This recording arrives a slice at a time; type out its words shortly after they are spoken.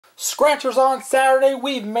Scratchers on Saturday.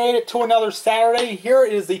 We've made it to another Saturday. Here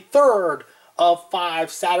is the third of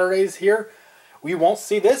 5 Saturdays here. We won't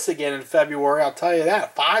see this again in February, I'll tell you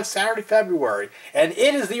that. 5 Saturday, February. And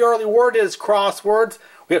it is the early word, it is crosswords.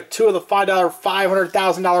 We have 2 of the $5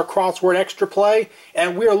 $500,000 crossword extra play.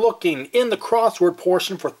 And we are looking in the crossword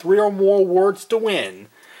portion for 3 or more words to win.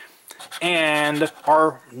 And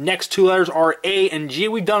our next 2 letters are A and G.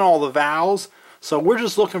 We've done all the vowels, so we're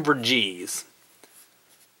just looking for G's.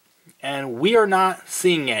 And we are not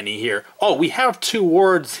seeing any here. Oh, we have 2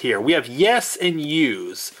 words here. We have yes and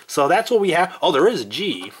use. So that's what we have. Oh, there is a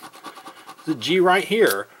G. There's a G right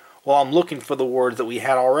here. Well, I'm looking for the words that we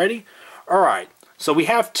had already. Alright, so we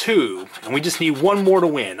have 2, and we just need 1 more to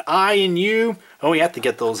win. I and U. Oh, we have to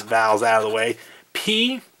get those vowels out of the way.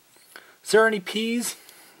 P. Is there any P's?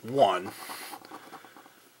 1.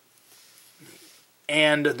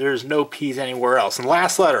 And there's no P's anywhere else. And the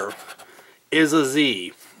last letter is a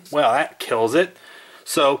Z. Well, that kills it.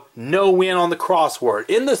 So, no win on the crossword.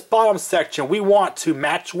 In this bottom section, we want to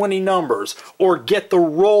match winning numbers or get the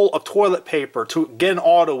roll of toilet paper to get an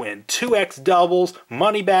auto win. 2x doubles,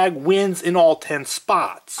 money bag wins in all 10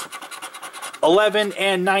 spots. 11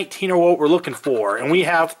 and 19 are what we're looking for. And we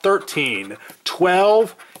have 13,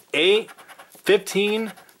 12, 8,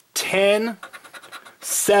 15, 10,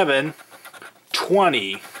 7,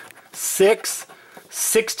 20, 6,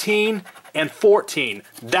 16, and 14.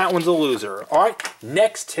 That one's a loser. Alright,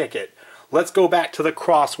 next ticket. Let's go back to the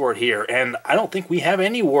crossword here. And I don't think we have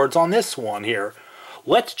any words on this one here.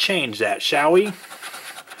 Let's change that, shall we?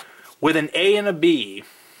 With an A and a B.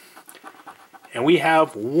 And we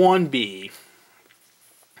have 1 B.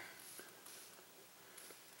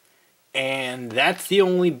 And that's the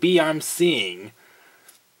only B I'm seeing.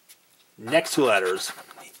 Next 2 letters.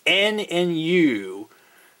 N and U.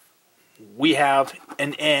 We have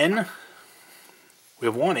an N. We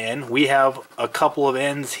have 1 N. We have a couple of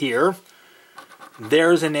N's here.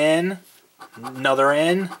 There's an N. Another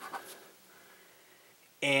N.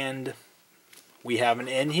 And we have an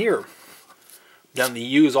N here. Done the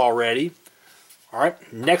U's already.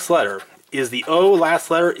 Alright, next letter is the O. Last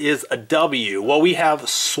letter is a W. Well, we have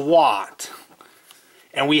SWAT.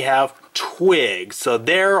 And we have twig. So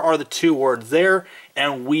there are the 2 words there.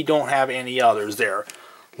 And we don't have any others there.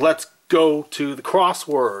 Let's go to the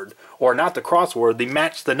crossword. Or not the crossword, the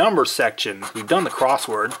match the numbers section. We've done the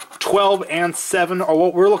crossword. 12 and 7 are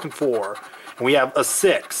what we're looking for. And we have a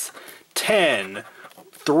 6, 10,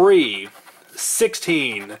 3,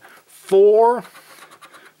 16, 4,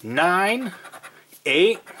 9,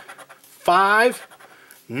 8, 5,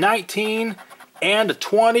 19, and a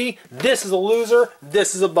 20. This is a loser.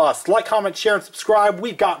 This is a bust. Like, comment, share, and subscribe.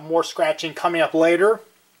 We've got more scratching coming up later.